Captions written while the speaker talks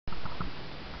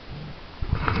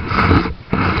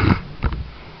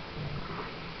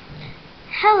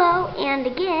and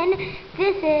again,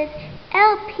 this is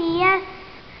LPS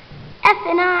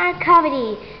FNR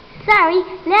Comedy. Sorry,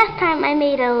 last time I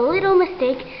made a little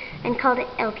mistake and called it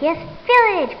LPS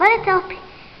Village, but it's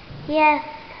LPS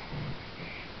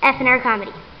FNR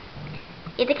Comedy.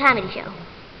 It's a comedy show.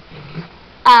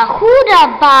 Who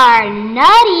the bar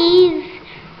nutties?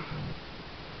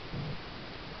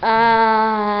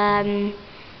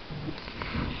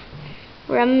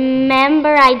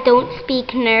 Remember, I don't speak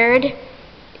nerd.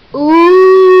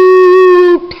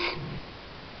 Oops.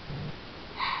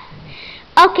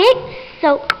 Okay,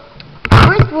 so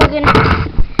first we're gonna...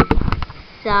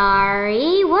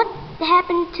 Sorry, what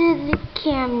happened to the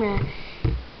camera?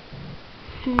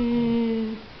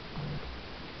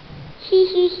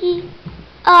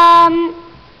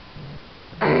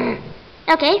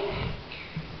 Okay.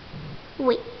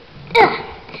 Wait.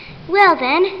 Well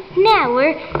then, now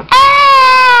we're...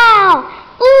 Ow!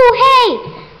 Ooh, hey!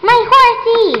 My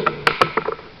horsey!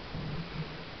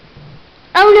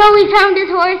 Oh no, we found his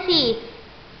horsey!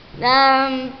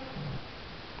 No,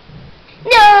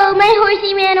 my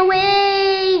horsey ran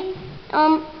away!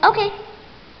 Okay.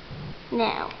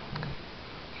 Now,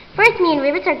 first me and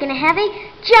Ribbits are gonna have a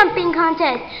jumping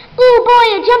contest. Ooh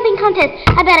boy, a jumping contest!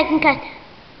 I bet I can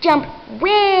jump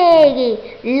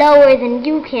way lower than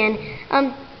you can.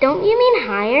 Don't you mean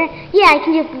higher? Yeah, I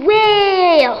can jump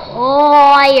way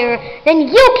higher than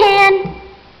you can.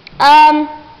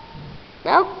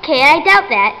 Okay, I doubt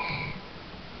that.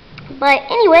 But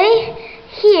anyway,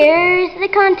 here's the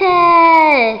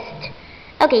contest.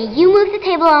 Okay, you move the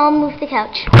table, I'll move the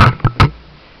couch.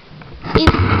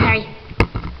 Oops, sorry.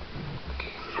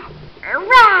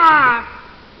 Hurrah!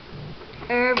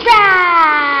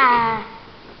 Hurrah!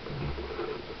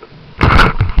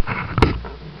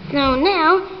 So now,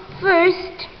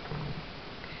 first,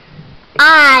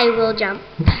 I will jump.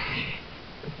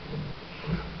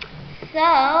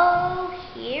 So,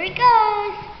 here it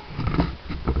goes.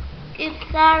 Oops,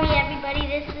 sorry everybody,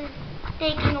 this is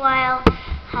taking a while.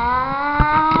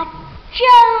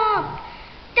 Jump!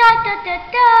 Da da da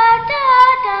da da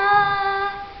da!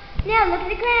 Now look at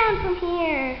the ground from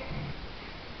here.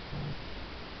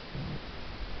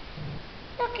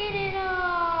 Look at it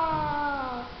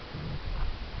all.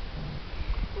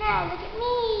 Now look at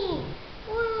me.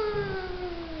 Woo!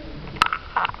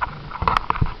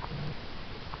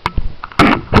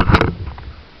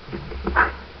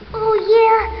 Oh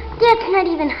yeah, that's not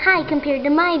even high compared to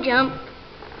my jump.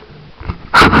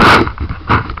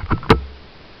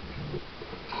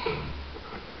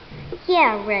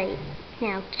 Yeah, right.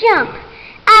 Now jump.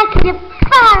 I can jump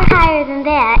far higher than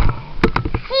that.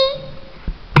 See?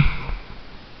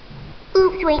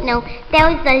 Oops, wait, no. That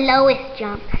was the lowest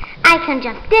jump. I can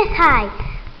jump this high.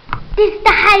 This is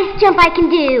the highest jump I can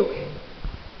do.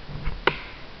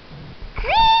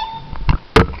 See?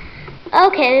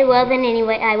 Okay, well then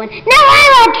anyway, I win. No, I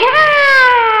won!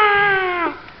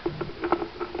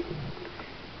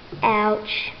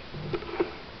 Ouch.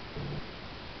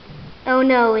 Oh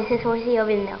no, is his horsey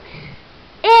over there? No.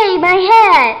 Hey, my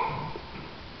hat!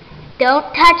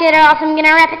 Don't touch it or else I'm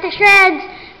gonna rip it to shreds.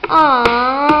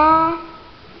 Aww.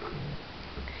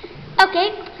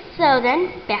 Okay, so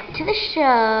then, back to the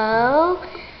show.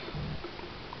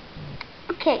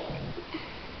 Okay.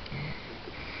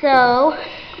 So,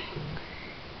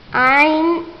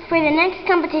 for the next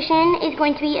competition is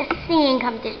going to be a singing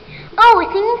competition. Oh, a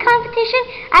singing competition?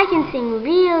 I can sing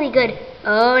really good.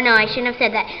 Oh no, I shouldn't have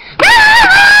said that.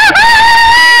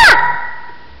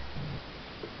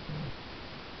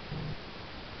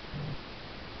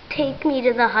 Take me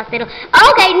to the hospital.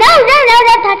 Okay, no,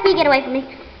 don't touch me, get away from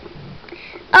me.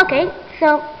 Okay,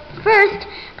 so first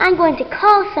I'm going to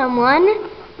call someone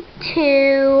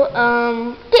to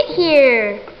get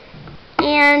here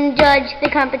and judge the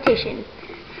competition.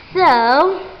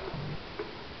 So,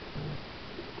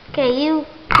 okay, you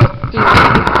just do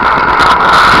that.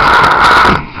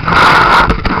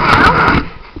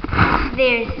 Now,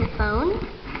 there's the phone.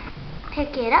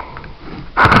 Pick it up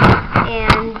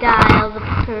and dial the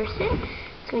person.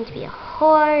 It's going to be a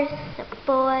horse, a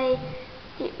boy.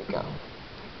 Here we go.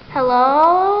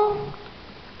 Hello?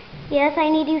 Yes, I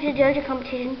need you to judge a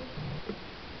competition.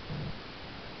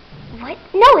 What?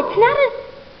 No, it's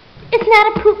not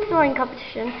a poop throwing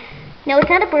competition. No, it's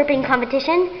not a burping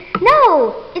competition.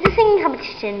 No, it's a singing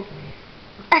competition.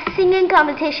 A singing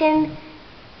competition,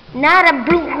 not a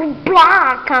blah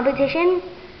blah competition.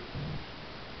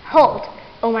 Hold.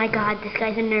 Oh my god, this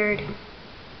guy's a nerd.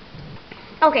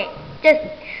 Okay, just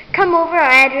come over. Our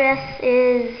address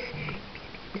is...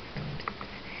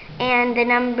 And the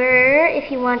number,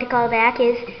 if you want to call back,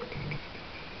 is...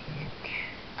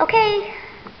 Okay,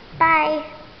 bye.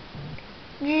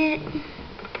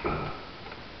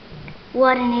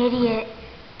 What an idiot.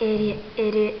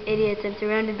 Idiots. I'm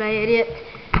surrounded by idiots.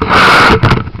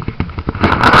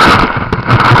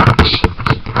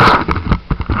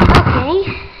 Okay,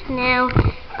 now,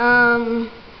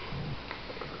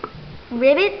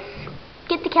 Ribbits,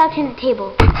 get the couch and the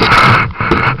table.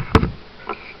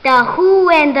 The Who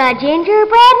and the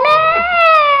Gingerbread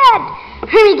Man!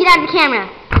 Hurry, get out of the camera.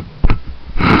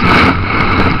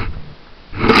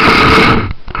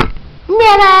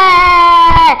 Never!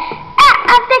 Out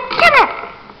of the camera!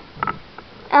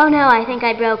 Oh no, I think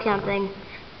I broke something.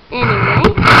 Anyway.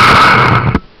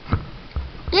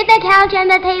 Get the couch and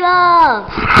the table!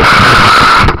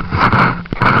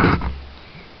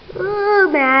 Ooh,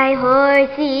 my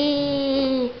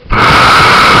horsey.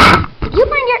 Did you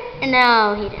find your...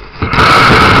 No, he didn't.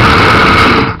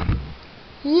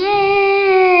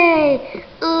 Yay!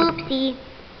 Oopsie.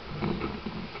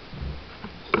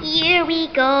 Here we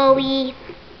go.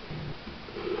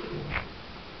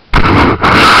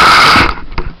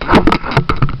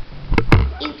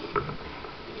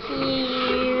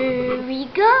 Here we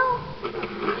go.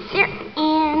 There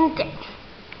and there.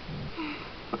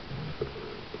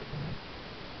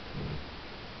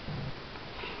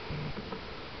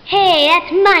 Hey,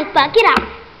 that's my spot. Get out.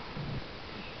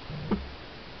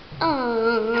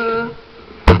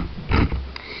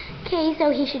 Okay, so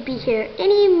he should be here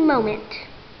any moment.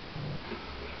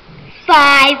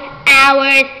 5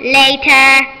 hours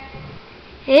later.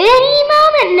 Any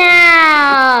moment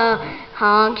now.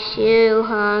 Honk shoe,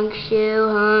 honk shoe,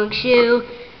 honk shoe.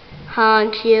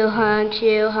 Honk shoe, honk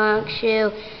shoe, honk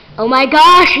shoe. Oh my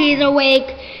gosh, he's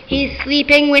awake. He's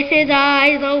sleeping with his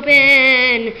eyes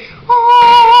open.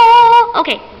 Oh,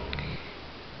 okay.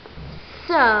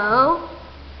 So,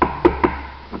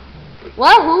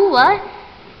 what?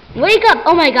 Wake up.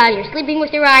 Oh my god, you're sleeping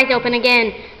with your eyes open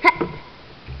again.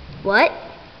 What?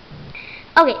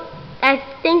 Okay, I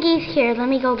think he's here. Let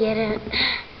me go get it.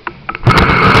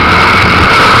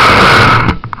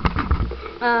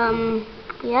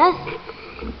 Yes?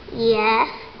 Yes.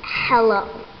 Hello.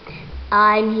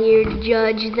 I'm here to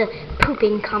judge the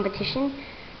pooping competition.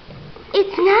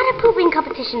 It's not a pooping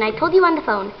competition. I told you on the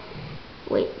phone.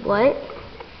 Wait, what?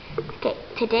 Okay,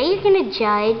 today you're going to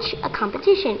judge a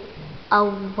competition. A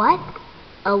what?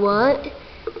 A what?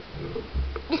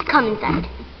 Just come inside.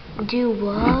 Do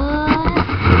what?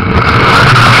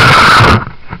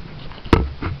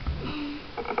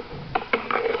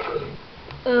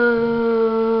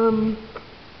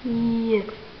 Yeah.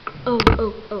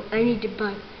 Oh, I need to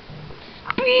buy.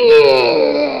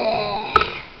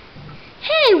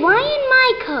 Hey, why in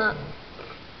my cup?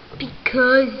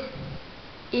 Because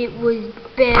it was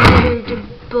better to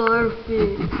barf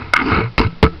it.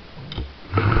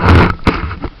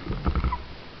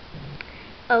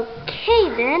 Okay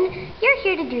then, you're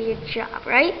here to do your job,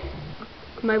 right?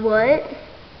 My what?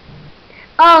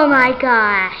 Oh my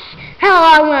gosh, how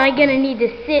long am I gonna need to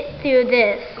sit through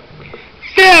this?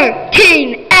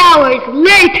 13 hours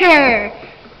later!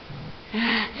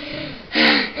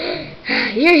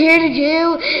 You're here to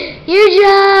do your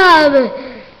job!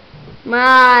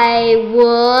 My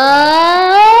what?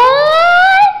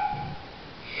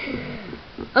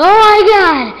 Oh my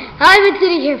god, I've been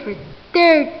sitting here for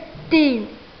 13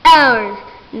 hours.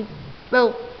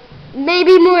 Well,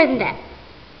 maybe more than that.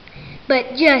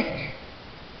 But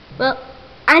well,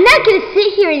 I'm not going to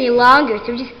sit here any longer,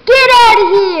 so just get out of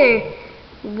here.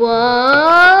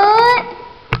 What?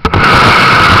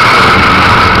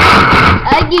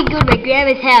 I can go to my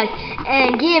grandma's house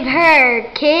and give her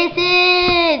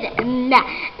kisses. Nah.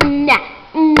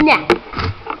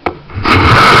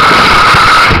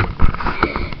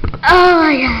 Oh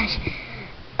my gosh.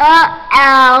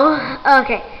 Ow.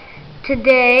 Okay.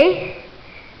 Today.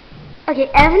 Okay,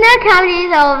 FNL comedy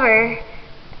is over.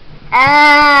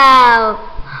 Ow.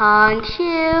 Honk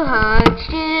shoe.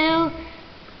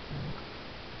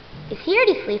 Is he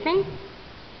already sleeping?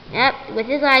 Yep, with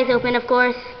his eyes open, of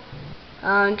course.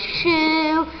 Honk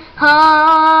shoe.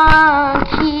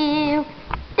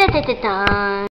 Da da da da.